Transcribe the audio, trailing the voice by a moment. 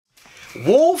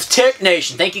Wolf Tick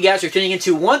Nation, thank you guys for tuning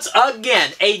into once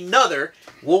again another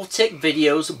Wolf Tick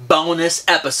Videos bonus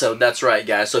episode. That's right,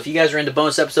 guys. So if you guys are into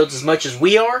bonus episodes as much as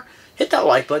we are, hit that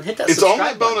like button, hit that subscribe button.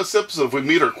 It's only a bonus episode if we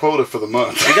meet our quota for the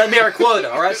month. We gotta meet our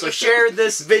quota, alright? So share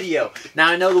this video. Now,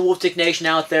 I know the Wolf Tick Nation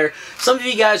out there, some of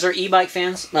you guys are e-bike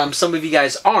fans, some of you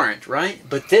guys aren't, right?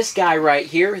 But this guy right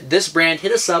here, this brand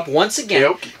hit us up once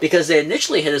again, because they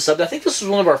initially hit us up. I think this was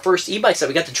one of our first e-bikes that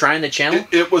we got to try on the channel.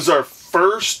 It was our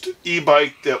first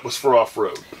e-bike that was for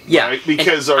off-road. Yeah. Right?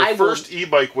 Because our first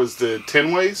e-bike was the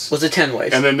 10 ways. Was the 10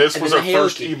 ways. And then this was our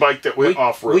first e-bike that went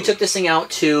off-road. We took this thing out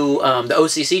to the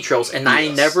OCC trails, and I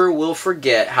never will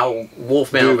forget how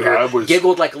Wolfman over here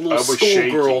giggled like a little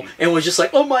schoolgirl and was just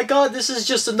like, oh my god, this is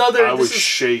just another... I was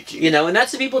shaking. You know, and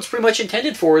that's the people it's pretty much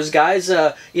intended for, is guys,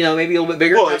 you know, maybe a little bit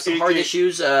bigger, have some heart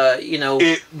issues, you know.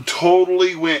 It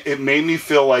totally went... It made me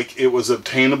feel like it was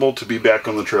obtainable to be back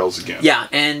on the trails again. Yeah,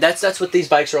 and that's what these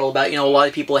bikes are all about. You know, a lot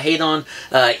of people hate on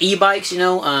e-bikes, you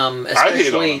know, especially... I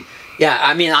hate on them. Yeah,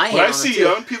 I mean, I hate on them. When I see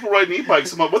young people riding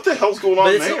e-bikes, I'm like, what the hell's going on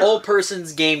there? But it's an old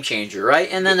person's game changer, right?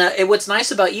 And then what's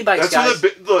nice about e-bikes, guys...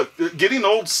 Look, getting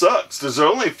old sucks. There's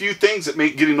only a few things that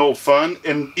make getting old fun,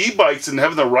 and e-bikes and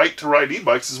having the right to ride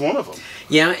e-bikes is one of them.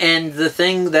 Yeah, and the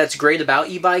thing that's great about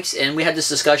e-bikes, and we had this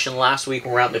discussion last week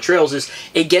when we were out in the trails, is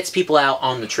it gets people out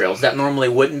on the trails. That normally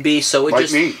wouldn't be, so it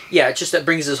just... me. Yeah, it just that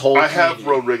brings this whole... I have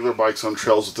rode regular bikes on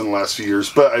trails within the last few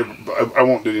years, but I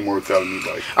won't do any more without an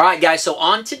e-bike. Alright, guys, so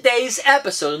on today's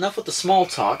episode, enough with the small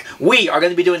talk, we are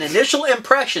going to be doing initial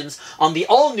impressions on the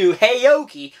all-new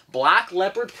Haoqi Black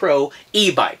Leopard Pro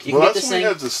e-bike. You can get this thing...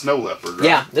 Well, that's the Snow Leopard, right?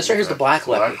 Yeah, this right here is the Black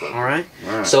Leopard. Alright?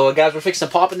 So, guys, we're fixing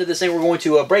to pop into this thing. We're going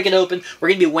to break it open. We're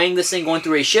going to be weighing this thing, going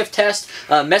through a shift test,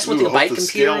 messing with the bike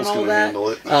computer and all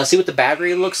that. See what the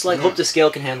battery looks like. Hope the scale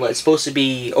can handle it. It's supposed to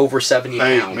be over 70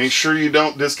 pounds. Hey, make sure you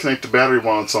don't disconnect the battery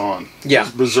while it's on. Yeah.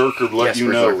 This Berserker let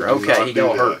you know. Okay, he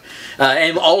don't hurt.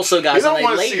 And also, guys, you don't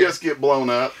want to see us get blown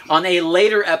up. On a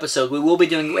later episode, we will be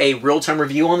doing a real-time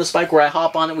review on this bike where I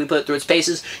hop on it, we put it through its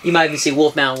paces. You might even see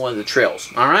Wolfman on one of the trails.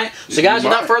 Alright? So, guys,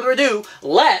 without further ado,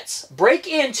 let's break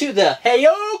into the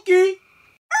Haoqi.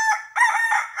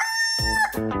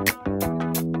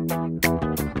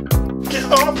 Get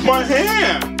off my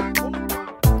hand!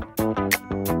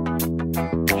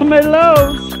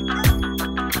 Tomatoes!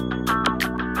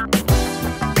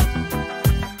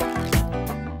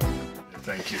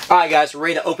 Thank you. Alright, guys, we're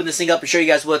ready to open this thing up and show you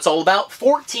guys what it's all about.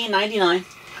 $14.99.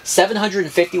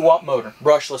 750 watt motor,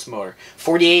 brushless motor,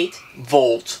 48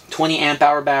 volt, 20 amp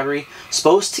hour battery,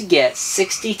 supposed to get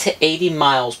 60 to 80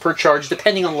 miles per charge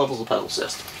depending on levels of pedal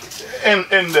assist. And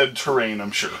the terrain, I'm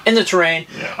sure. In the terrain.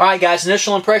 Yeah. Alright, guys,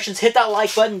 initial impressions, hit that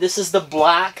like button. This is the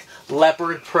Black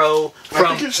Leopard Pro from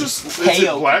I think it's just, is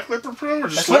it Black Leopard Pro or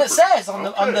just That's what it says on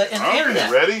the internet.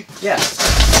 Ready? Yes.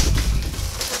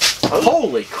 Oh.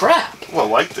 Holy crap. Well, I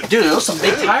like that. Dude, are those some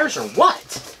big tires or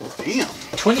what? Damn.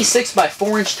 26 by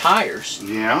 4-inch tires.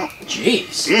 Yeah.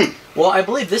 Jeez. Well, I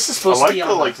believe this is supposed to be on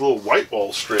the little white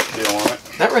ball strip deal on it.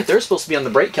 That right there is supposed to be on the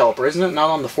brake caliper, isn't it? Not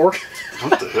on the fork?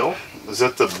 What the hell? Is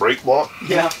that the brake block?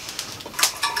 Yeah.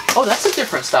 Oh, that's a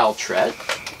different style tread.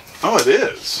 Oh, it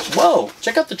is. Whoa.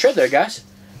 Check out the tread there, guys.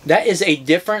 That is a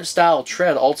different style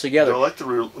tread altogether. I like the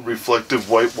reflective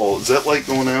white wall. Is that light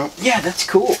going out? Yeah, that's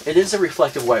cool. It is a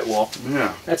reflective white wall.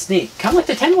 Yeah. That's neat. Kind of like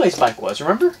the 10 ways bike was,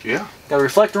 remember? Yeah. Got a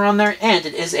reflector on there, and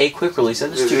it is a quick release.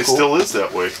 That is too cool. It still is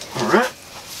that way. Alright.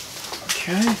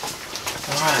 Okay.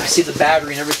 Alright, I see the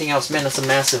battery and everything else. Man, that's a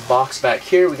massive box back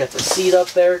here. We got the seat up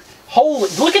there. Holy,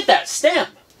 look at that stem!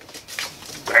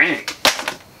 Bang.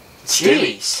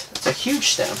 Jeez. It's a huge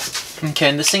stem. Okay,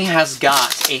 and this thing has got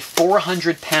a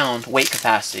 400-pound weight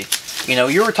capacity. You know,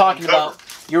 you were talking about,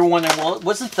 you were wondering, well,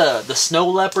 wasn't the Snow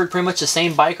Leopard pretty much the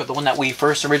same bike or the one that we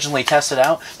first originally tested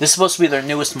out? This is supposed to be their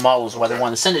newest models, why they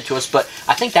wanted to send it to us, but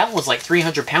I think that one was like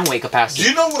 300-pound weight capacity. Do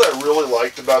you know what I really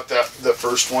liked about the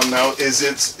first one, though? Is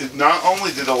it not only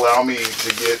did it allow me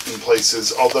to get in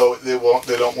places, although they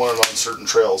don't want it on certain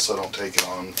trails, so I don't take it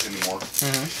on anymore.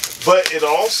 But it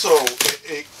also,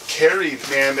 it carried,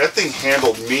 man, that thing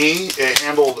handled me. It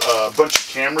handled a bunch of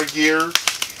camera gear.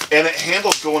 And it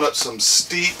handled going up some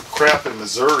steep crap in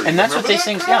Missouri. And that's what these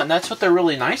things, yeah, and that's what they're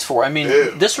really nice for. I mean,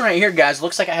 this one right here, guys,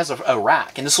 looks like it has a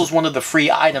rack. And this was one of the free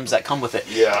items that come with it.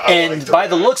 Yeah, and by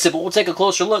the looks of it, we'll take a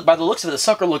closer look. By the looks of it, the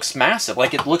sucker looks massive.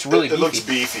 Like, it looks really beefy. It looks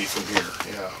beefy from here,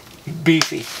 yeah.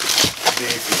 Beefy.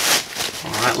 Beefy.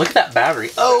 Alright, look at that battery.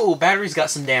 Oh, battery's got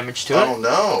some damage to it. Oh,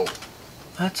 no.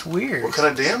 That's weird. What kind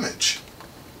of damage?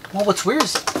 Well, what's weird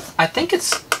is, I think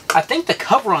the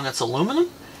cover on it's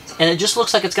aluminum. And it just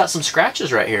looks like it's got some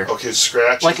scratches right here. Okay,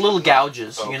 scratches? Like little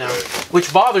gouges, you know.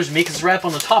 Which bothers me because it's right up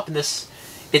on the top, and this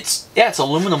it's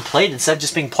aluminum plate instead of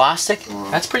just being plastic.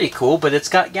 That's pretty cool, but it's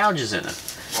got gouges in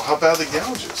it. Well, how bad are the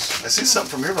gouges? I see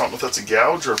something from here, but I don't know if that's a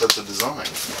gouge or if that's a design.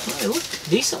 It looks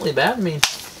decently bad. I mean,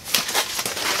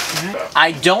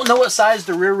 I don't know what size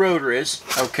the rear rotor is,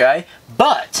 okay?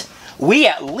 But we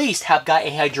at least have got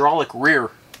a hydraulic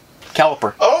rear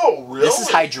caliper. Oh, really? This is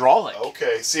hydraulic.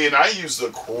 Okay, see, and I use the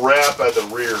crap out of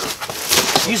the rear.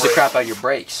 You use the crap out of your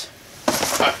brakes.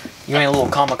 You ain't a little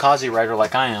kamikaze rider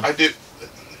like I am. I do.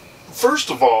 First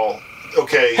of all,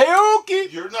 okay,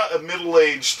 Haoqi! You're not a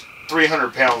middle-aged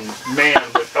 300-pound man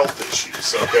with health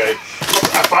issues, okay?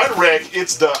 If I wreck,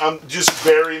 it's done. Just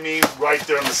bury me right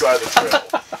there on the side of the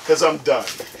trail, because I'm done.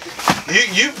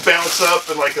 You bounce up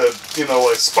in like a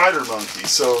spider monkey,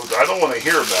 so I don't want to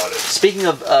hear about it. Speaking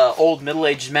of old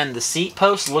middle-aged men, the seat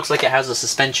post looks like it has a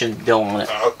suspension deal on it.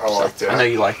 I like that. I know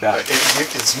you like that.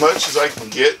 As much as I can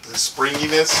get the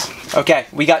springiness. Okay,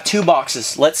 we got 2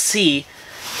 boxes. Let's see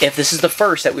if this is the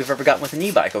first that we've ever gotten with an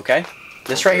e-bike, okay?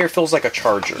 This right here feels like a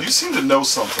charger. You seem to know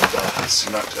something about this.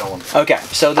 You're not telling me. Okay,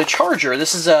 so the charger,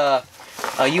 this is a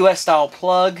US style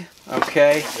plug,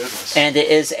 okay? And it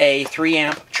is a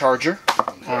 3-amp charger.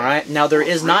 Okay. All right. Now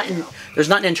there's not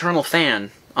an internal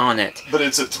fan on it. But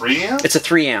it's a 3-amp? It's a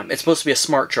 3-amp. It's supposed to be a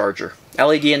smart charger.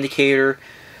 LED indicator.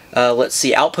 Let's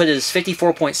see. Output is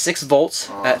 54.6 volts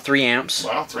at 3 amps.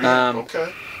 Wow, 3 amp.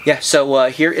 Okay. Yeah, so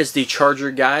here is the charger,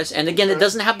 guys. And again, it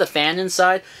doesn't have the fan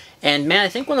inside. And man, I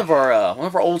think one of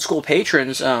our old school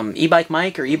patrons, eBike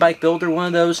Mike or eBike Builder, one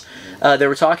of those, they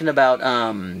were talking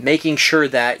about making sure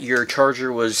that your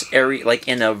charger was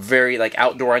in a very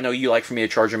outdoor. I know you like for me to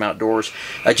charge them outdoors,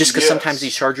 just because sometimes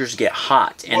these chargers get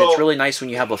hot, and it's really nice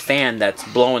when you have a fan that's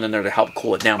blowing in there to help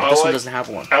cool it down. But this one doesn't have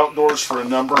one. Outdoors for a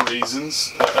number of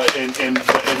reasons,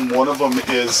 and one of them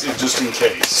is just in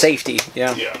case. Safety.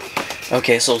 Yeah. Yeah.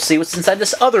 Okay, so let's see what's inside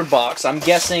this other box. I'm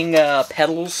guessing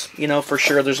pedals, for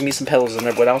sure. There's going to be some pedals in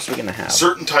there. What else are we going to have?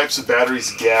 Certain types of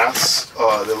batteries gas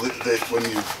when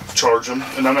you charge them.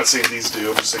 And I'm not saying these do.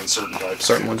 I'm just saying certain types.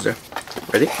 Certain ones do.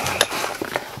 Ready?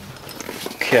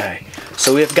 Okay.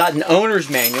 So we have got an owner's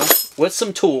manual with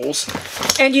some tools.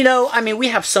 And, we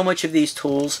have so much of these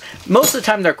tools. Most of the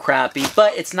time they're crappy,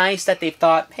 but it's nice that they've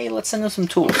thought, hey, let's send them some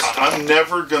tools. I'm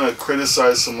never going to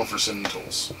criticize someone for sending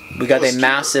tools. We got a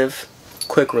massive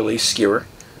quick release skewer,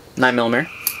 9mm.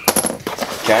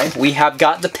 Okay, we have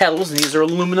got the pedals, and these are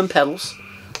aluminum pedals.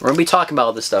 We're going to be talking about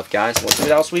all this stuff, guys. Let's see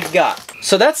what else we've got.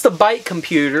 So that's the bike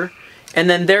computer, and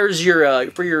then there's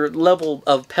your for your level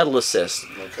of pedal assist.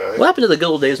 Okay. What happened to the good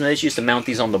old days when they just used to mount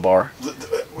these on the bar?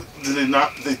 Did they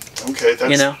not? Okay,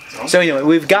 that's... So anyway,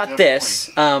 we've got this.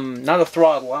 Not a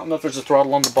throttle. I don't know if there's a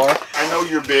throttle on the bar. I know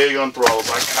you're big on throttles.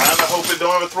 I kind of hope it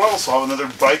don't have a throttle, so I'll have another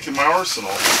bike in my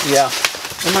arsenal. Yeah.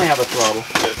 It might have a throttle.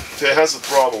 If it has a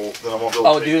throttle, then I won't be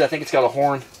able to take dude, I think it's got a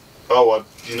horn. Oh,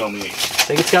 you know me. I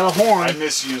think it's got a horn. I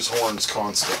misuse horns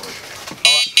constantly.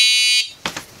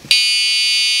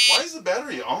 Why is the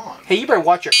battery on? Hey, you better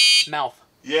watch your mouth.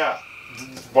 Yeah.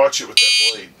 Watch it with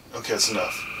that blade. Okay, that's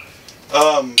enough.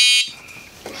 I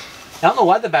don't know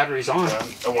why the battery's on.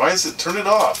 Why is it? Turn it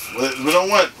off. We don't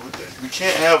want... We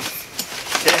can't have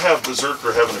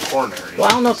Berserker having a coronary. Well, I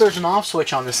don't know if there's an off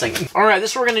switch on this thing. Alright,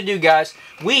 this is what we're going to do, guys.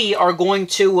 We are going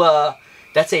to,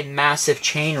 that's a massive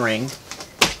chain ring.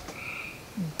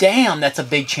 Damn, that's a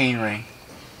big chain ring.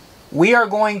 We are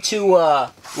going to,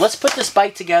 let's put this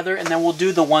bike together, and then we'll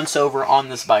do the once-over on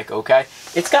this bike, okay?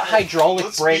 It's got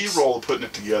hydraulic brakes. Let's B-roll putting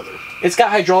it together. It's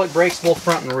got hydraulic brakes both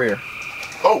front and rear.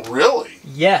 Oh, really?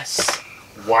 Yes.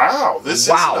 Wow, this is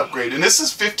an upgrade. And this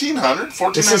is $1,500?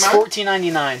 $1,499? This is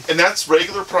 $1,499. And that's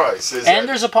regular price,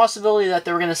 there's a possibility that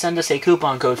they were going to send us a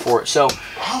coupon code for it. So,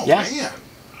 man.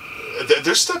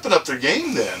 They're stepping up their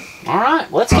game then. All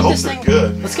right, let's get this thing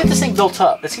good. Let's get this thing built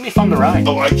up. It's going to be fun to ride.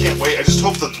 Oh, I can't wait. I just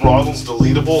hope the throttle's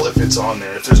deletable if it's on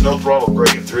there. If there's no throttle,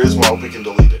 great. If there is, well, I hope we can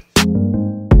delete it.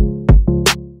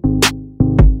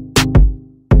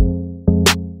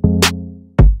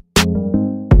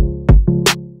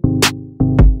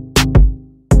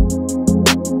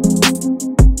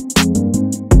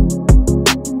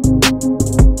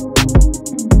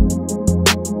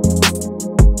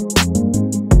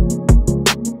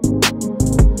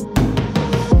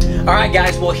 Alright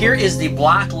guys, well here is the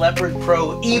Black Leopard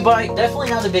Pro e-bike. Definitely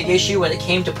not a big issue when it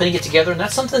came to putting it together, and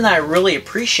that's something that I really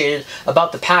appreciated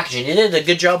about the packaging. They did a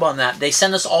good job on that. They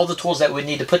sent us all the tools that we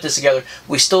need to put this together.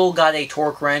 We still got a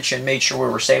torque wrench and made sure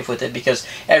we were safe with it, because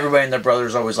everybody and their brother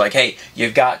is always like, hey,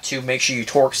 you've got to make sure you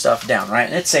torque stuff down, right?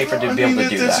 And it's safer to be able to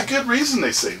do that. There's a good reason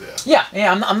they say that. Yeah,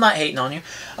 I'm not hating on you.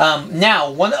 Now,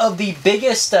 one of the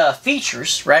biggest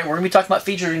features, right? We're going to be talking about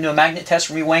features. We're going to do a magnet test.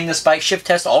 We're going to be weighing this bike, shift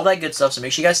test, all that good stuff, so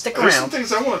make sure you guys stick around. some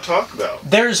things I want to talk about.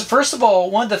 There's, first of all,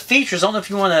 one of the features, I don't know if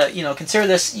you want to, consider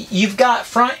this, you've got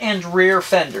front and rear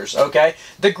fenders, okay?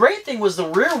 The great thing was the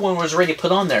rear one was already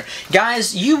put on there.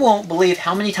 Guys, you won't believe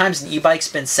how many times an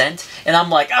e-bike's been sent, and I'm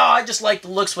like, oh, I just like the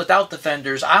looks without the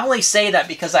fenders. I only say that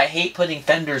because I hate putting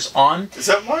fenders on. Is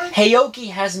that why?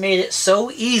 Haoqi has made it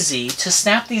so easy to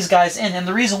snap these guys in, and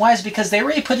the reason why is because they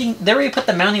already put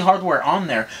the mounting hardware on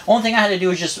there. Only thing I had to do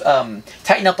was just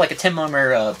tighten up like a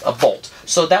 10mm a bolt.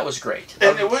 So that was great.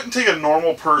 And it wouldn't take a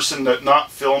normal person that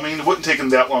not filming, it wouldn't take them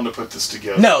that long to put this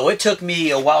together. No, it took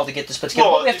me a while to get this put together.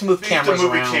 Well, but we have to move cameras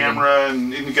around. You have to move a camera,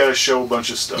 and you got to show a bunch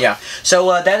of stuff. Yeah. So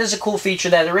that is a cool feature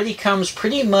that already comes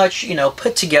pretty much,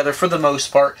 put together for the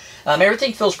most part.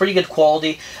 Everything feels pretty good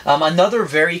quality. Another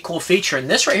very cool feature, and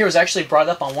this right here was actually brought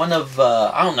up on one of,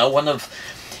 one of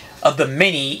the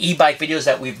many e-bike videos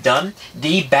that we've done.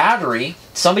 The battery,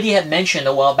 somebody had mentioned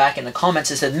a while back in the comments,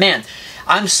 they said, man,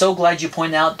 I'm so glad you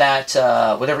pointed out that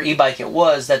whatever e-bike it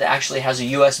was, that it actually has a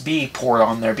USB port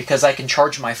on there, because I can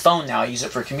charge my phone now, use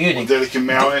it for commuting. Well, that it can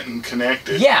mount it and connect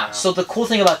it. Yeah, so the cool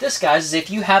thing about this, guys, is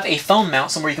if you have a phone mount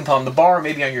somewhere you can put on the bar,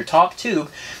 maybe on your top tube,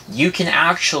 you can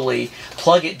actually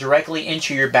plug it directly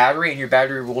into your battery, and your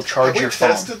battery will charge your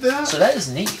phone. Have we tested that? So that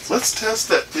is neat. Let's test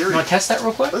that theory. You want to test that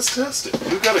real quick? Let's test it.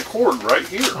 We've got a cord right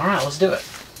here. All right, let's do it.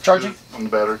 Charging? On the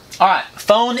battery. All right,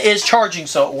 phone is charging,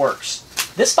 so it works.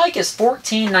 This bike is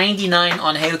 $14.99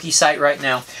 on Haoqi's site right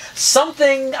now.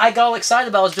 Something I got all excited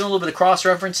about was doing a little bit of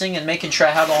cross-referencing and making sure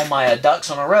I had all my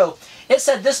ducks on a row. It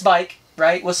said this bike,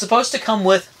 right, was supposed to come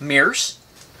with mirrors,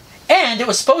 and it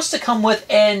was supposed to come with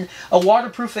a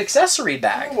waterproof accessory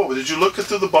bag. Oh, did you look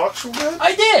through the box real good?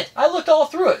 I did. I looked all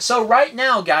through it. So right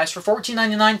now, guys, for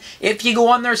 $14.99, if you go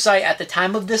on their site at the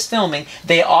time of this filming,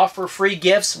 they offer free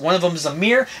gifts. One of them is a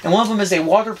mirror, and one of them is a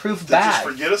waterproof bag.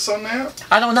 Did they just forget us on that?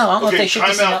 I don't know. I don't know if they shipped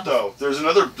this out though. There's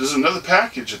another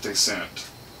package that they sent.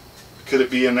 Could it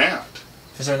be in that?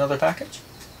 Is there another package?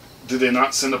 Did they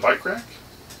not send a bike rack?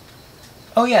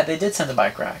 Oh yeah, they did send a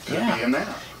bike rack. Could it be in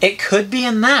that? It could be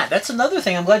in that. That's another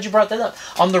thing. I'm glad you brought that up.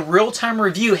 On the real-time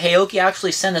review, Haoqi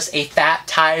actually sent us a fat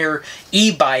tire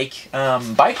e-bike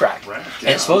bike rack. And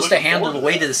it's supposed to handle the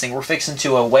weight of this thing. We're fixing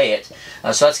to weigh it.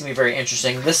 So that's going to be very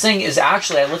interesting. This thing is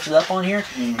actually, I looked it up on here.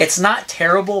 It's not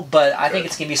terrible, but I think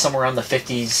it's going to be somewhere around the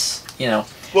 50s,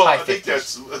 Well, high I think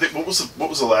 50s. what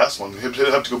was the last one? We'll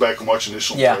have to go back and watch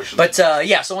initial impressions. But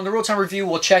so on the real-time review,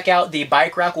 we'll check out the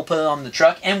bike rack, we'll put it on the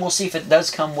truck, and we'll see if it does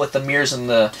come with the mirrors and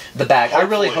the bag. Hopefully. I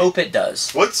really hope it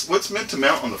does. What's meant to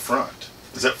mount on the front?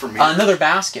 Is that for me? Another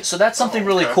basket. So that's something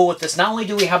really cool with this. Not only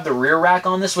do we have the rear rack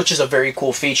on this, which is a very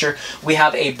cool feature, we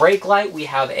have a brake light, we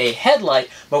have a headlight,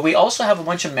 but we also have a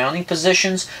bunch of mounting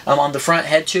positions on the front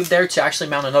head tube there to actually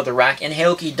mount another rack. And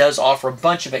Haoqi does offer a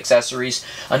bunch of accessories.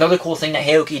 Another cool thing that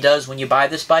Haoqi does when you buy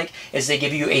this bike is they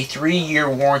give you a 3-year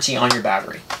warranty on your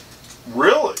battery.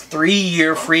 Really?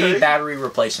 3-year free battery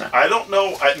replacement. I don't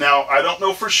know. I don't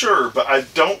know for sure, but I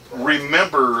don't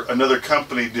remember another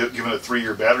company giving a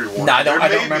 3-year battery warranty. No, I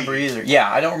don't remember either. Yeah,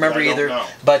 I don't remember either.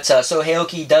 But so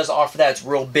Haoqi does offer that. It's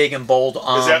real big and bold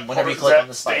whenever you click on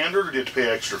this bike. Is that standard, or do you have to pay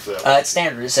extra for that? It's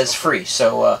standard. It says free.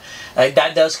 So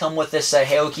that does come with this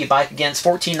Haoqi bike. Again, it's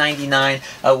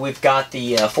 $14.99. We've got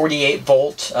the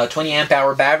 48-volt,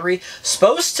 20-amp-hour battery.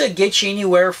 Supposed to get you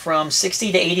anywhere from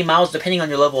 60 to 80 miles, depending on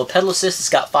your level of pedal assist. It's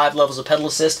got 5 levels of pedal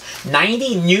assist,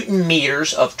 90 Newton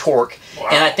meters of torque,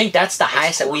 and I think that's the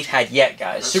highest that we've had yet,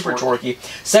 guys. Super torquey.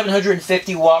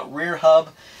 750 watt rear hub.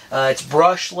 It's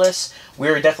brushless.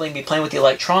 We're definitely going to be playing with the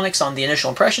electronics on the initial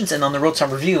impressions, and on the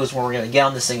real-time review is when we're going to get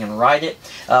on this thing and ride it.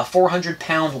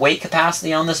 400-pound weight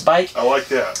capacity on this bike. I like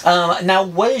that. Now,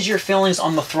 what is your feelings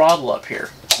on the throttle up here?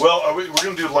 Well, we're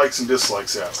going to do likes and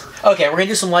dislikes after. Okay, we're going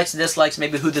to do some likes and dislikes,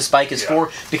 maybe who this bike is for,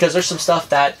 because there's some stuff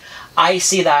that I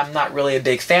see that I'm not really a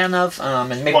big fan of, and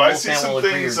maybe I see some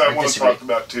things I want to talk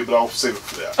about too, but I'll save it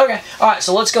for that. Okay, alright,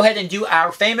 so let's go ahead and do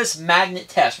our famous magnet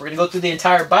test. We're going to go through the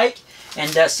entire bike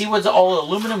and see what's all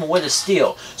aluminum and what is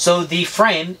steel. So the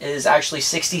frame is actually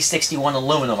 6061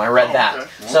 aluminum. I read that. Okay.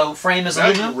 Well, so frame is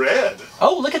aluminum. You read.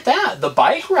 Oh, look at that. The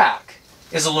bike rack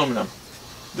is aluminum.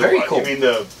 Very cool. You mean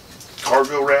the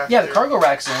cargo rack? Yeah, the cargo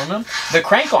rack is aluminum. The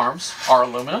crank arms are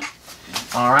aluminum.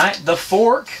 All right. The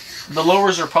fork, the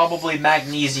lowers are probably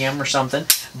magnesium or something,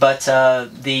 but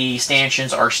the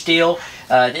stanchions are steel.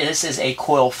 This is a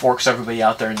coil fork, so everybody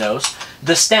out there knows.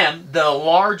 The stem, the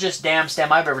largest damn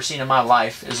stem I've ever seen in my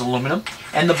life, is aluminum,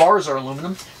 and the bars are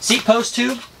aluminum. Seat post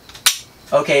tube,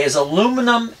 okay, is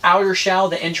aluminum outer shell,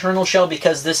 the internal shell,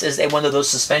 because this is one of those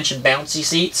suspension bouncy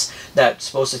seats that's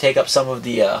supposed to take up some of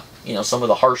the some of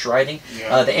the harsh riding.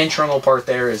 Yeah. The internal part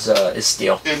there is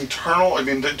steel. Internal? I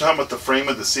mean, talking about the frame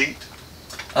of the seat?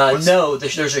 No,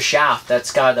 there's a shaft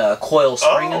that's got a coil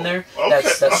spring in there. Okay.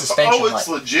 That's suspension. Oh, it's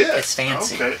legit. It's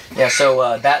fancy. Okay. Yeah,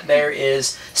 so that there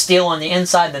is steel on the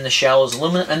inside, then the shell is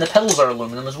aluminum, and the pedals are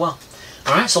aluminum as well.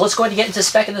 All right, so let's go ahead and get into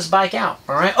specking this bike out.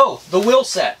 All right. Oh, the wheel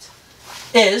set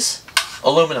is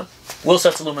aluminum. Wheel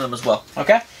set's aluminum as well.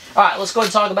 Okay. All right, let's go ahead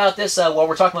and talk about this while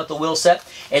we're talking about the wheel set.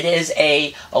 It is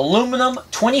a aluminum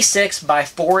 26 by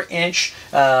 4 inch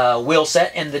wheel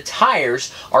set, and the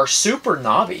tires are super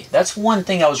knobby. That's one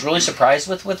thing I was really surprised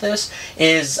with this,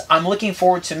 is I'm looking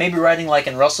forward to maybe riding like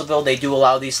in Russellville. They do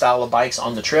allow these style of bikes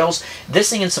on the trails. This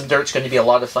thing in some dirt's going to be a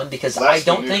lot of fun because I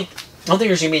don't think there's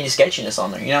going to be any sketchiness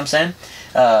on there. You know what I'm saying?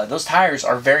 Those tires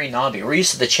are very knobby. We're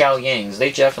used to the Chow Yangs.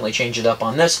 They definitely change it up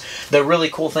on this. The really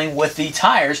cool thing with the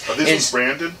tires Are these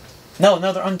branded? No,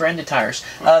 they're unbranded tires.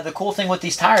 The cool thing with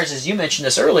these tires is, you mentioned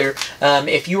this earlier,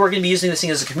 if you are going to be using this thing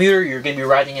as a commuter, you're going to be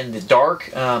riding in the dark.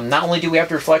 Not only do we have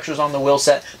the reflectors on the wheel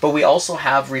set, but we also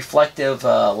have reflective,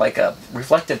 like a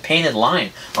reflective painted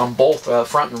line on both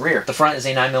front and rear. The front is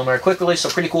a 9mm quick release, so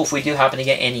pretty cool if we do happen to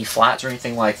get any flats or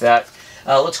anything like that.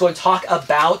 Let's go and talk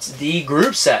about the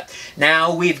Groupset.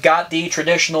 Now, we've got the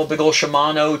traditional big ol'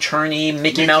 Shimano Churney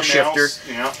Mickey Mouse shifter.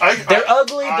 Yeah. They're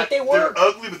ugly, but they work. They're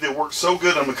ugly, but they work so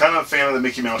good. I'm kind of a fan of the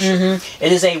Mickey Mouse shifter.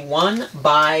 It is a 1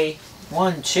 by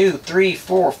 1, 2, 3,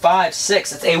 4, 5,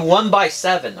 6. It's a 1 by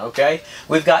 7, okay?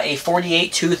 We've got a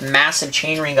 48 tooth massive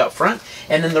chainring up front,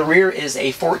 and then the rear is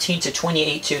a 14 to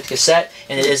 28 tooth cassette,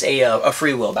 and it is a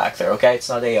freewheel back there, okay? It's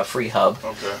not a free hub,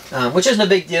 okay. Which isn't a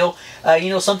big deal. You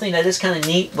know, something that is kind of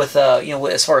neat with, you know,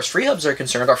 as far as free hubs are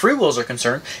concerned, or free wheels are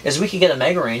concerned, is we could get a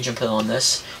mega range and put on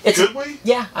this. Could we?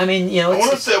 Yeah, I mean, you know, I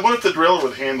wonder if the derailleur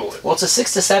would handle it. Well, it's a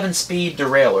 6 to 7 speed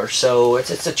derailleur, so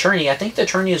it's a Churney. I think the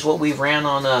Churney is what we've ran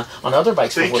on other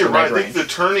bikes. I think you're right. I think the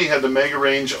Churney had the mega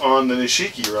range on the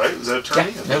Nishiki, right? Was that a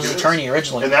Churney? Yeah, it was a Churney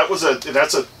originally. And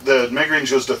the mega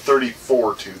range goes to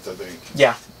 34 tooth, I think.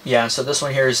 Yeah. Yeah, so this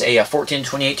one here is a 14 to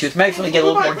 28 tooth. Maybe we get a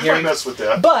little more gearing. We might mess with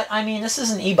that. But, I mean, this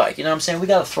is an e-bike, you know what I'm saying? We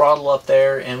got a throttle up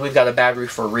there, and we've got a battery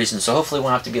for a reason. So hopefully we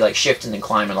won't have to be like shifting and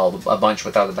climbing a bunch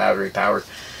without a battery power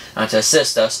to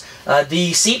assist us.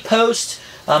 The seat post,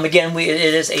 again, it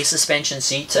is a suspension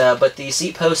seat, but the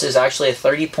seat post is actually a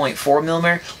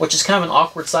 30.4mm, which is kind of an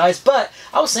awkward size. But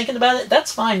I was thinking about it.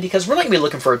 That's fine, because we're not going to be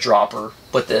looking for a dropper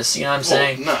with this, you know what I'm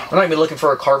saying? No. We're not going to be looking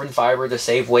for a carbon fiber to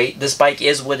save weight. This bike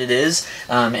is what it is,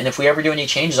 and if we ever do any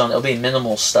changes on it, it'll be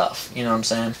minimal stuff, you know what I'm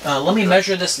saying? Let me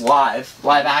measure this live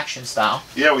action style.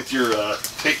 Yeah, with your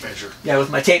tape measure. Yeah, with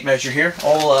my tape measure here.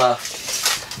 Old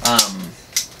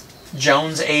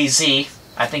Jones AZ.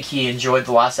 I think he enjoyed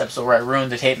the last episode where I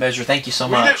ruined the tape measure. Thank you so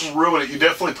much. We didn't ruin it. You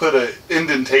definitely put an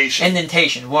indentation.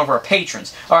 Indentation, one of our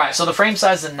patrons. Alright, so the frame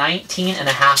size is 19.5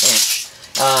 inch.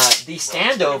 The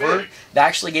standover, they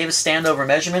actually gave us standover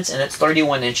measurements, and it's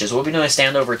 31 inches. We'll be doing a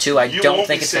standover too. I don't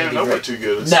think it's going to be great. Too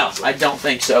good. No, I don't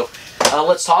think so.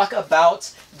 Let's talk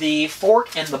about the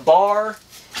fork and the bar.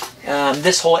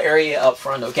 This whole area up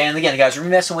front, okay? And again, guys, we're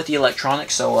messing with the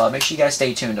electronics, so make sure you guys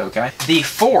stay tuned, okay? The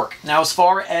fork. Now, as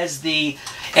far as the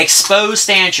exposed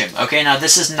stanchion, okay? Now,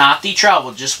 this is not the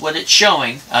travel, just what it's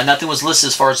showing. Nothing was listed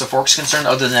as far as the fork's concerned,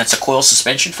 other than it's a coil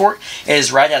suspension fork. It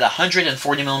is right at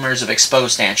 140mm of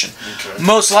exposed stanchion. Okay.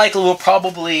 Most likely, we'll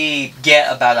probably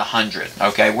get about 100,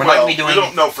 okay? We're not going to be doing... we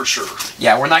don't know for sure.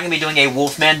 Yeah, we're not going to be doing a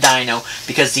Wolfman dyno,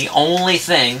 because the only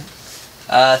thing...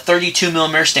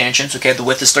 32mm stanchions, okay, the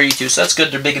width is 32, so that's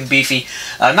good, they're big and beefy.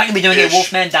 I'm not going to be doing a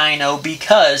Wolfman dyno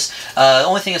because the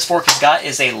only thing this fork has got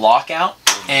is a lockout,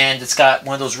 and it's got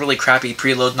one of those really crappy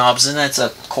preload knobs, and it's a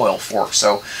coil fork,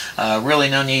 so really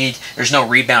no need, there's no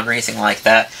rebound or anything like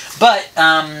that. But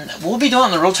we'll be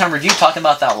doing the real-time review talking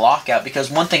about that lockout,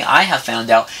 because one thing I have found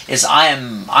out is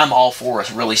I'm all for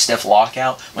a really stiff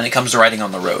lockout when it comes to riding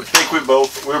on the road. I think we're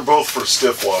both for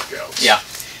stiff lockouts. Yeah.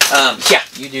 Yeah,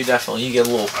 you do definitely. You get a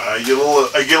little. I get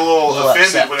a little offended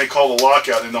upset when they call the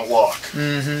lockout and don't lock.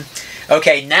 Mm-hmm.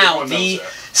 Okay, now the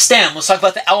stem. Let's talk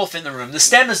about the elephant in the room. The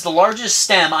stem is the largest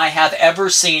stem I have ever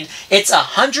seen. It's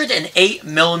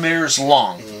 108mm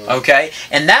long. Okay,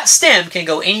 and that stem can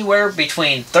go anywhere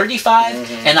between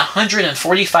 35 and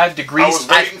 145 degrees. I was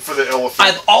waiting for the elephant.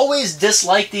 I've always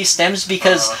disliked these stems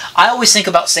because I always think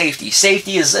about safety.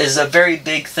 Safety is a very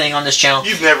big thing on this channel.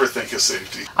 You never think of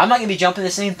safety. I'm not going to be jumping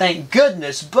this thing, thank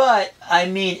goodness, but, I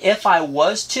mean, if I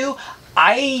was to,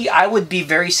 I would be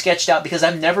very sketched out because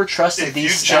I've never trusted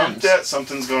these stems. If you jumped that,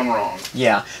 something's gone wrong.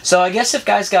 Yeah. So I guess if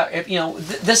guys got, you know,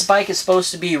 this bike is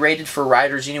supposed to be rated for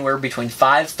riders anywhere between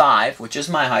 5'5", which is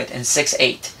my height, and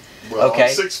 6'8". Well, okay, I'm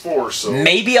 6'4", so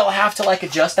maybe I'll have to like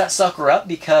adjust that sucker up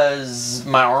because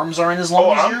my arms aren't as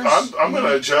long as yours. I'm going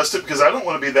to adjust it because I don't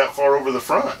want to be that far over the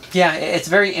front. Yeah, it's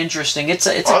very interesting. It's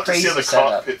a I'll crazy have to see how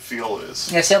the cockpit feel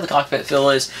is. Yeah, see how the cockpit feel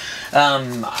is.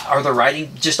 Are the riding,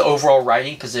 just the overall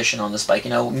riding position on this bike? You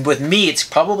know, with me, it's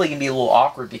probably going to be a little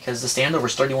awkward because the standover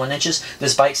is 31 inches.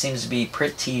 This bike seems to be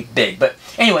pretty big. But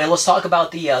anyway, let's talk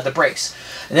about the brakes.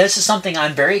 And this is something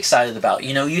I'm very excited about.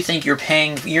 You know, you think you're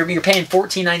paying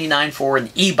 $14.99 for an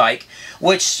e-bike,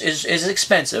 which is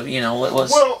expensive. You know,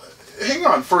 well, hang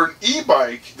on. For an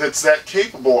e-bike that's that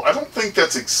capable, I don't think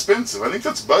that's expensive. I think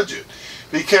that's budget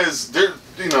because they're,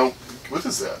 you know, what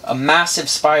is that? A massive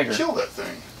spider. Kill that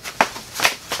thing.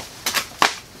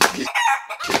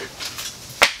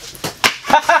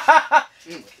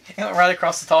 It went right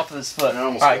across the top of his foot.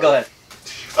 All right, go ahead.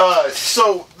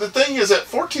 So the thing is, at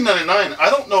 $14.99, I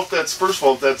don't know if that's, first of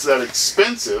all, if that's that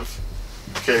expensive.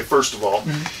 Okay, first of all,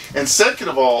 and second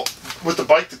of all, with the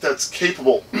bike that's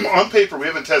capable on paper, we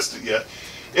haven't tested it yet.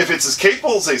 If it's as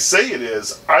capable as they say it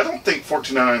is, I don't think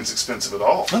 $14.99 is expensive at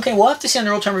all. Okay, we'll have to see on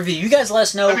the real-time review. You guys let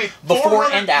us know before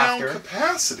and after. 400-pound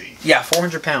capacity. Yeah,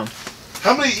 400 pound.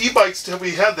 How many e-bikes have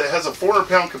we had that has a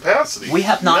 400-pound capacity? We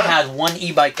have not had one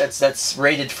e-bike that's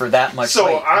rated for that much weight.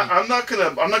 So I'm not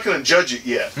gonna judge it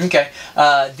yet. Okay.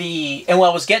 And what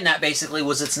I was getting at basically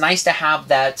was it's nice to have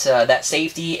that that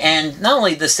safety, and not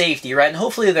only the safety, right? And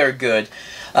hopefully they're good.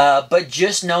 But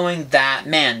just knowing that,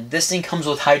 man, this thing comes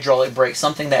with hydraulic brakes,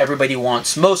 something that everybody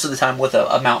wants most of the time with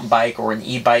a mountain bike or an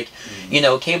e-bike. You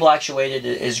know, cable actuated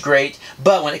is great,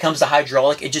 but when it comes to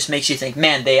hydraulic, it just makes you think,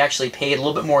 man, they actually paid a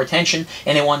little bit more attention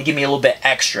and they want to give me a little bit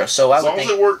extra. So as long as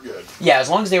they work good. Yeah, as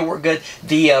long as they work good.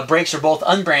 The brakes are both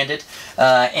unbranded,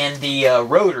 and the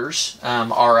rotors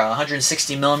are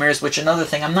 160 millimeters, which another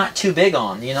thing I'm not too big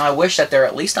on. You know, I wish that they're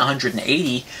at least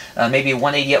 180, maybe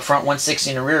 180 up front, 160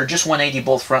 in the rear, just 180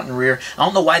 both front and rear. I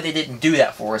don't know why they didn't do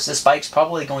that for us. This bike's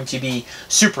probably going to be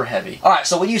super heavy. All right,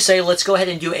 so what do you say? Let's go ahead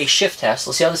and do a shift test.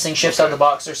 Let's see how this thing shifts out of the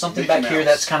box. There's something back here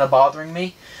that's kind of bothering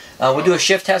me. We'll do a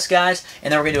shift test, guys,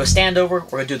 and then we're going to do a standover. We're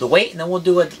going to do the weight, and then we'll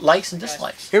do a likes and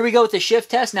dislikes. Here we go with the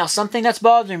shift test. Now, something that's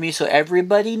bothering me, so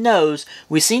everybody knows,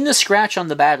 we've seen the scratch on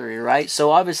the battery, right? So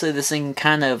obviously this thing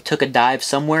kind of took a dive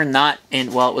somewhere, not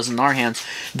in, well, it was in our hands.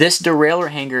 This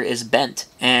derailleur hanger is bent,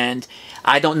 and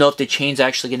I don't know if the chain's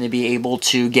actually going to be able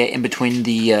to get in between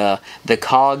the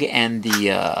cog and the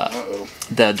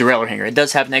derailleur hanger. It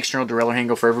does have an external derailleur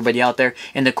hanger for everybody out there,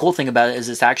 and the cool thing about it is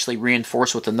it's actually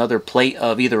reinforced with another plate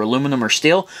of either aluminum or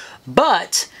steel,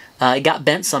 but it got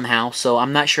bent somehow, so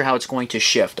I'm not sure how it's going to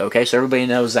shift, okay? So everybody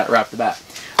knows that right off the bat.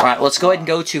 All right, let's go ahead and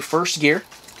go to first gear.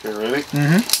 Okay, ready?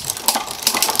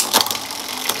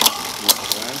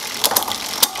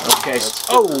 Okay.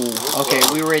 Oh, okay.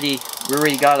 We already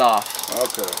got off.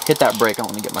 Okay. Hit that brake. I don't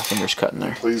want to get my fingers cut in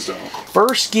there. Please don't.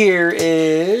 First gear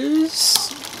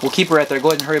is. We'll keep her right there. Go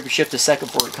ahead and hurry up and shift a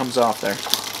second before it comes off there.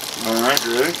 All right.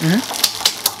 You ready?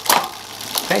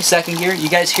 Okay. Second gear. You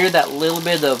guys hear that little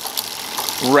bit of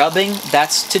rubbing?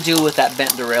 That's to do with that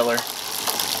bent derailleur.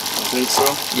 I think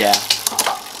so. Yeah.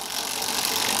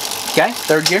 Okay.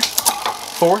 Third gear.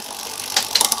 Fourth.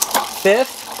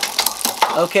 Fifth.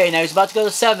 Okay, now he's about to go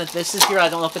to seventh. This is here. I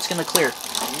don't know if it's going to clear.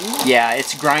 Yeah,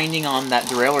 it's grinding on that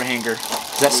derailleur hanger.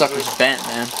 That sucker's bent,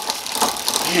 man.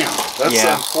 Damn, that's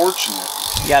unfortunate.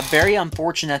 Yeah, very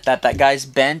unfortunate that that guy's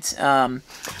bent.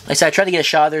 Like I said, I tried to get a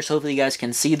shot of there, so hopefully you guys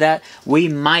can see that. We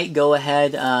might go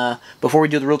ahead, before we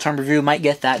do the real-time review, we might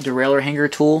get that derailleur hanger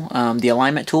tool, the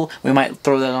alignment tool. We might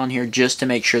throw that on here just to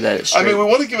make sure that it's straight. I mean, we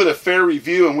want to give it a fair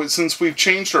review, and since we've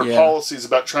changed our policies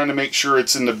about trying to make sure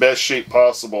it's in the best shape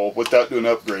possible without doing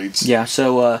upgrades. Yeah,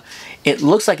 so it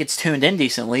looks like it's tuned in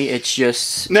decently. It's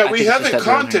just... Now, we haven't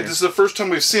contacted... This is the first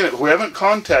time we've seen it. We haven't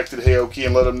contacted Haoqi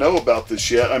and let them know about this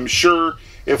yet. I'm sure...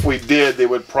 if we did, they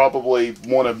would probably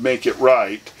want to make it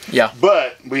right. Yeah.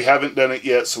 But we haven't done it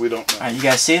yet, so we don't know. All right, you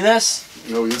guys see this?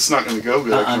 No, it's not going to go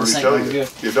good. I can already tell you.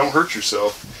 Yeah, don't hurt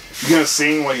yourself. You going to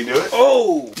sing while you do it?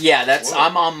 Oh! Yeah, that's... Whoa.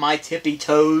 I'm on my tippy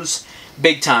toes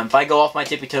big time. If I go off my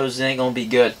tippy toes, it ain't going to be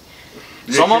good.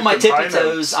 So I'm on my tippy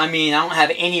toes. I mean, I don't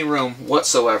have any room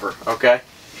whatsoever, okay?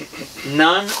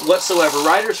 None whatsoever.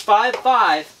 Riders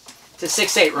 5'5" to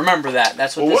 6'8". Remember that.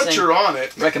 That's what this thing you're on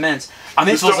it recommends. I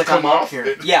mean, it feels like I'm up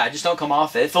here. Yeah, just don't come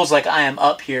off it. It feels like I am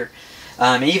up here.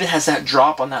 It even has that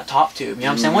drop on that top tube. You know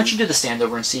what I'm saying? Why don't you do the stand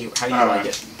over and see how you like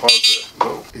it? Pause it.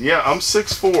 Oh. Yeah, I'm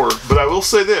 6'4", but I will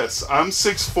say this. I'm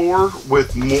 6'4"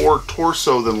 with more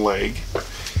torso than leg.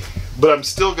 But I'm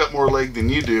still got more leg than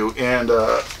you do. And,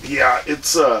 yeah,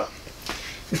 it's...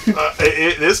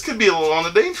 This could be a little on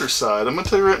the dangerous side. I'm gonna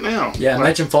tell you right now. Yeah,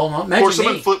 imagine falling off. Imagine of course,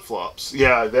 I'm in flip flops.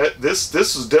 Yeah, this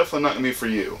is definitely not gonna be for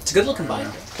you. It's a good looking bike.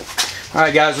 All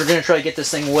right, guys, we're gonna try to get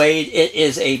this thing weighed. It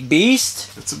is a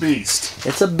beast. It's a beast.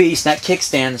 It's a beast. That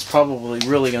kickstand is probably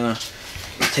really gonna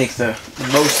take the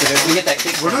most of it. We get that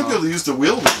kickstand. We're not gonna use the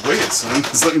wheel to weigh it, son.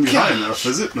 It's not gonna be high enough,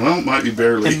 is it? Well, it might be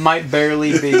barely. It might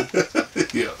barely be.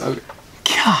 Yeah. Okay.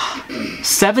 God,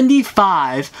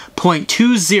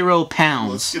 75.20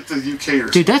 pounds. Let's get the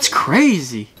UKers. Dude, that's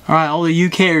crazy. All right, all the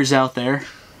UKers out there.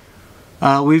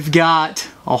 We've got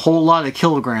a whole lot of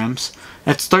kilograms.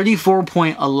 That's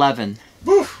 34.11.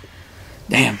 Woof.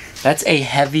 Damn, that's a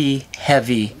heavy,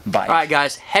 heavy bike. All right,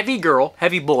 guys, heavy girl,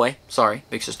 heavy boy. Sorry,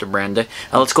 big sister Brenda.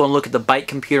 Let's go and look at the bike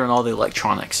computer and all the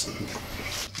electronics.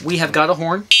 We have got a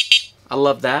horn. I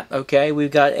love that. Okay,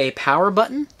 we've got a power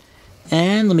button.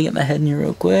 And let me get my head in here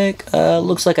real quick.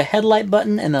 Looks like a headlight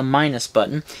button and a minus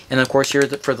button. And of course here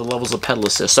for the levels of pedal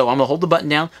assist. So I'm going to hold the button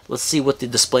down. Let's see what the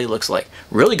display looks like.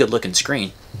 Really good looking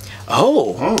screen.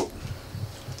 Oh. Oh.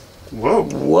 Whoa.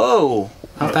 Whoa.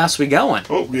 How fast are we going?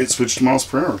 Oh, we had switched to miles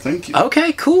per hour. Thank you.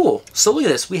 Okay, cool. So look at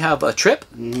this. We have a trip.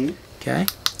 Mm-hmm. Okay.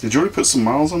 Did you already put some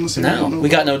miles on this? No. We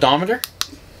got an odometer.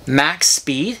 Max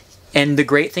speed. And the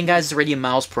great thing, guys, is already in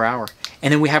miles per hour.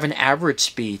 And then we have an average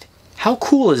speed. How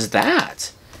cool is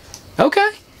that?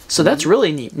 Okay, so that's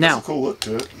really neat. Now, that's a cool look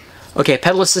to it. Okay,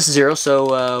 pedal assist 0,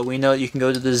 so we know you can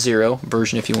go to the 0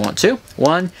 version if you want to.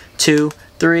 1, 2,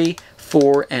 3,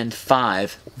 4, and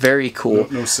 5. Very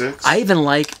cool. No 6? I even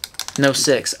like, no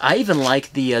 6. I even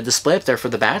like the display up there for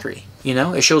the battery. You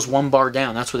know, it shows 1 bar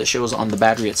down. That's what it shows on the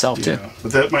battery itself, too. Yeah,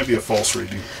 but that might be a false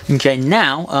reading. Okay,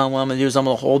 now, what I'm going to do is I'm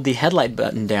going to hold the headlight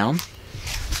button down.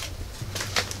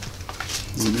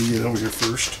 Let me get over here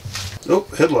first. Oh,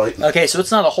 headlight. Okay, so it's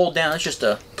not a hold down, it's just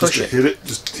a push just hit it.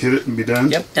 Just hit it and be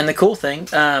done. Yep, and the cool thing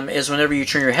is whenever you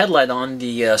turn your headlight on,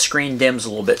 the screen dims a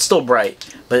little bit. Still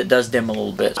bright, but it does dim a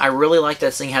little bit. I really like that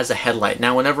this thing has a headlight.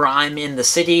 Now, whenever I'm in the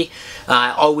city,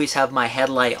 I always have my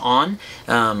headlight on,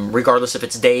 regardless if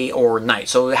it's day or night.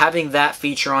 So having that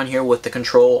feature on here with the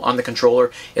controller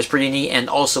is pretty neat. And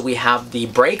also we have the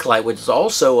brake light, which is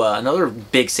also another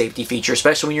big safety feature,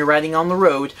 especially when you're riding on the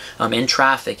road in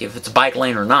traffic, if it's a bike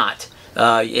lane or not.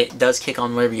 It does kick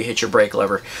on whenever you hit your brake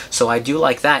lever. So I do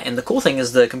like that. And the cool thing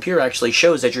is the computer actually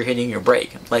shows that you're hitting your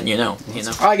brake, letting you know.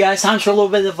 Alright guys, time for a little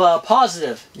bit of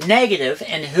positive, negative,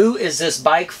 and who is this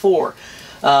bike for?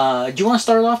 Do you want to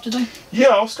start it off today?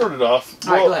 Yeah, I'll start it off.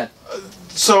 Alright, go ahead.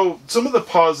 So, some of the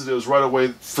positives right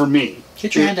away for me.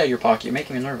 Get your hand out of your pocket, you're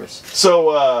making me nervous.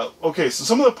 So, okay, so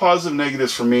some of the positive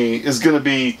negatives for me is going to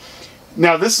be,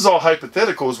 now this is all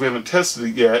hypothetical as we haven't tested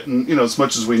it yet, and as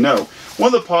much as we know.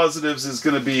 One of the positives is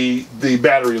going to be the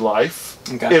battery life,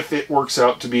 if it works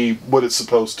out to be what it's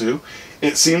supposed to.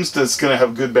 It seems that it's going to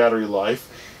have good battery life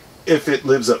if it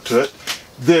lives up to it.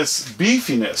 This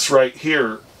beefiness right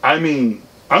here, I mean,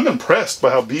 I'm impressed by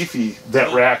how beefy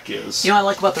that rack is. You know what I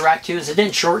like about the rack too is it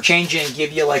didn't shortchange you and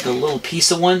give you like a little piece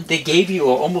of one. They gave you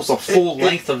almost a full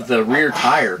length of the rear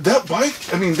tire. That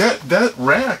bike, I mean, that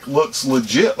rack looks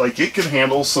legit. Like it can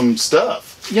handle some stuff.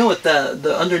 You know what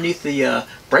the underneath the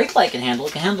brake light can handle?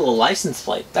 It can handle a license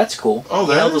plate. That's cool. Oh,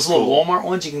 that is those little Walmart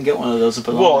ones, you can get one of those and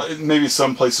put on. Well, maybe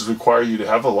some places require you to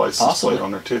have a license plate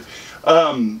on there too.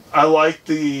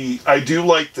 I do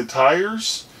like the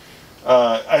tires.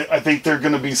 I think they're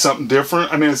going to be something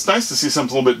different. I mean, it's nice to see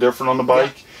something a little bit different on the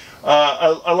bike.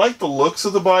 Yeah. I like the looks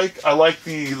of the bike. I like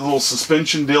the little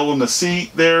suspension deal in the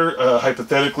seat there.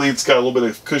 Hypothetically, it's got a little bit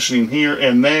of cushioning here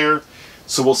and there,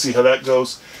 so we'll see how that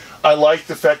goes. I like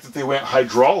the fact that they went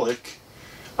hydraulic.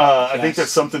 Yes. I think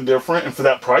that's something different, and for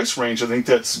that price range, I think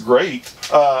that's great.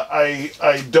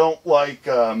 I don't like...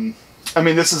 I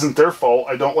mean, this isn't their fault.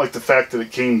 I don't like the fact that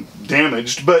it came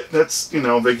damaged, but that's,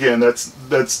 again, that's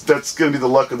going to be the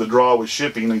luck of the draw with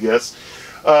shipping, I guess.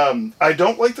 I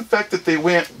don't like the fact that they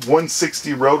went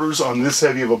 160 rotors on this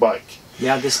heavy of a bike.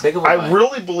 Yeah, this big of a bike. I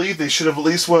really believe they should have at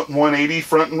least went 180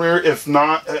 front and rear, if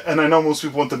not, and I know most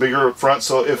people want the bigger up front,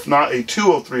 so if not a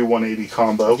 203 180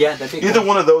 combo. Yeah, that'd be cool. Either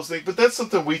one of those things, but that's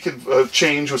something we could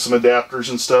change with some adapters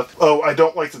and stuff. Oh, I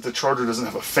don't like that the Charger doesn't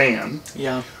have a fan.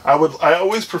 Yeah. I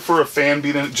always prefer a fan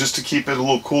being in it just to keep it a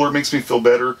little cooler. It makes me feel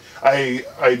better.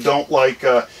 I don't like...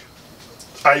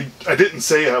 I didn't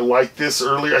say I like this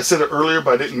earlier. I said it earlier,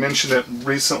 but I didn't mention it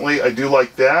recently. I do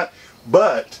like that,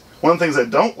 but... One of the things I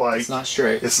don't like... It's not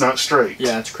straight. It's not straight.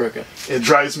 Yeah, it's crooked. It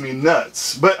drives me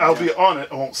nuts. But I'll be on it.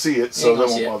 I won't see it, so that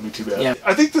won't bother me too bad. Yeah.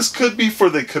 I think this could be for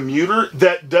the commuter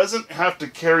that doesn't have to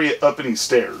carry it up any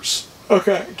stairs.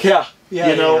 Okay. Yeah. Yeah,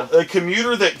 you know, a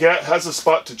commuter that has a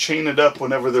spot to chain it up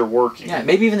whenever they're working. Yeah,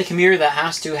 maybe even the commuter that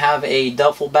has to have a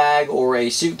duffel bag or a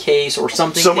suitcase or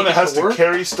something. Someone that has to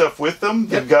carry stuff with them.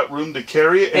 They've got room to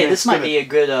carry it. Hey, this might be a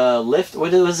good Lyft.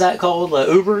 What was that called?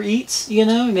 Uber Eats, you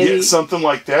know? Maybe something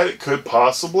like that. It could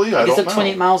possibly. I don't know. At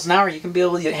 28 miles an hour, you can be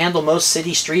able to handle most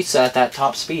city streets at that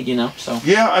top speed, you know? So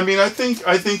yeah, I mean, I think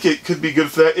it could be good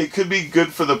for that. It could be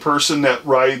good for the person that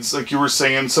rides, like you were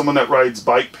saying, someone that rides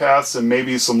bike paths and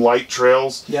maybe some light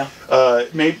trails. Yeah.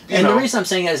 Maybe. The reason I'm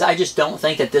saying is I just don't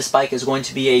think that this bike is going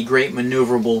to be a great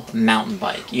maneuverable mountain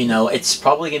bike. You know, it's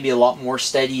probably going to be a lot more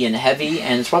steady and heavy,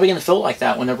 and it's probably going to feel like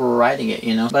that whenever we're riding it.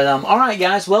 You know. But all right,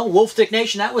 guys. Well, Wolf Dick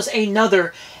Nation, that was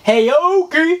another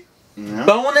Haoqi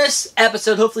bonus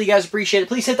episode. Hopefully you guys appreciate it.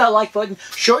 Please hit that like button.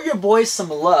 Show your boys some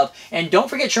love. And don't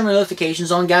forget to turn the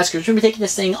notifications on, guys, because we're going to be taking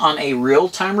this thing on a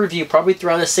real-time review, probably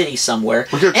throughout a city somewhere.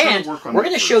 We're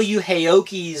going to show you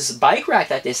Haoqi's bike rack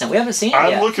that they sent. We haven't seen it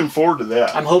yet. I'm looking forward to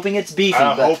that. I'm hoping it's beefy.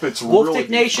 I hope it's Wolf Dick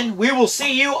Nation, we will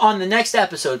see you on the next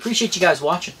episode. Appreciate you guys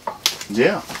watching.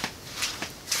 Yeah.